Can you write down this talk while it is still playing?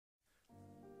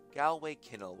Galway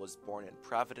Kinnell was born in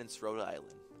Providence, Rhode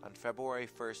Island, on February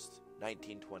 1st,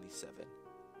 1927.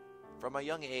 From a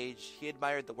young age, he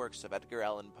admired the works of Edgar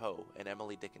Allan Poe and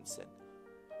Emily Dickinson.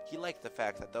 He liked the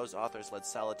fact that those authors led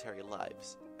solitary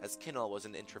lives, as Kinnell was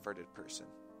an introverted person.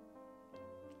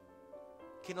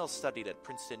 Kinnell studied at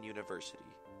Princeton University,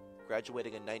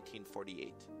 graduating in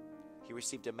 1948. He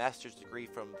received a master's degree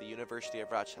from the University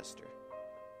of Rochester.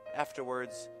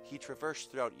 Afterwards, he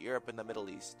traversed throughout Europe and the Middle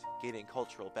East, gaining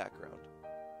cultural background.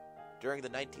 During the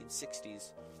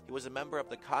 1960s, he was a member of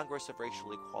the Congress of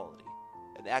Racial Equality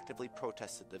and actively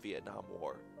protested the Vietnam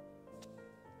War.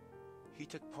 He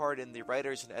took part in the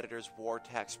Writers and Editors War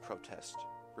tax protest,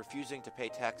 refusing to pay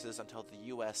taxes until the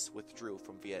U.S. withdrew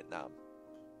from Vietnam.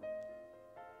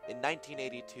 In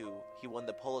 1982, he won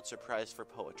the Pulitzer Prize for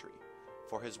Poetry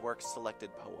for his work Selected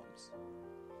Poems.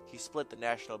 He split the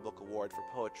National Book Award for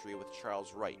Poetry with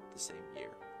Charles Wright the same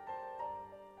year.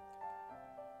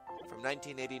 From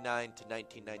 1989 to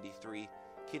 1993,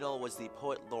 Kinnell was the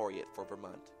Poet Laureate for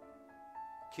Vermont.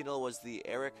 Kinnell was the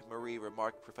Eric Marie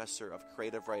Remarque Professor of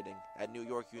Creative Writing at New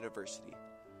York University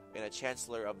and a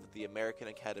Chancellor of the American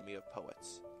Academy of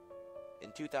Poets.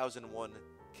 In 2001,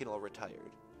 Kinnell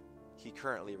retired. He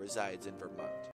currently resides in Vermont.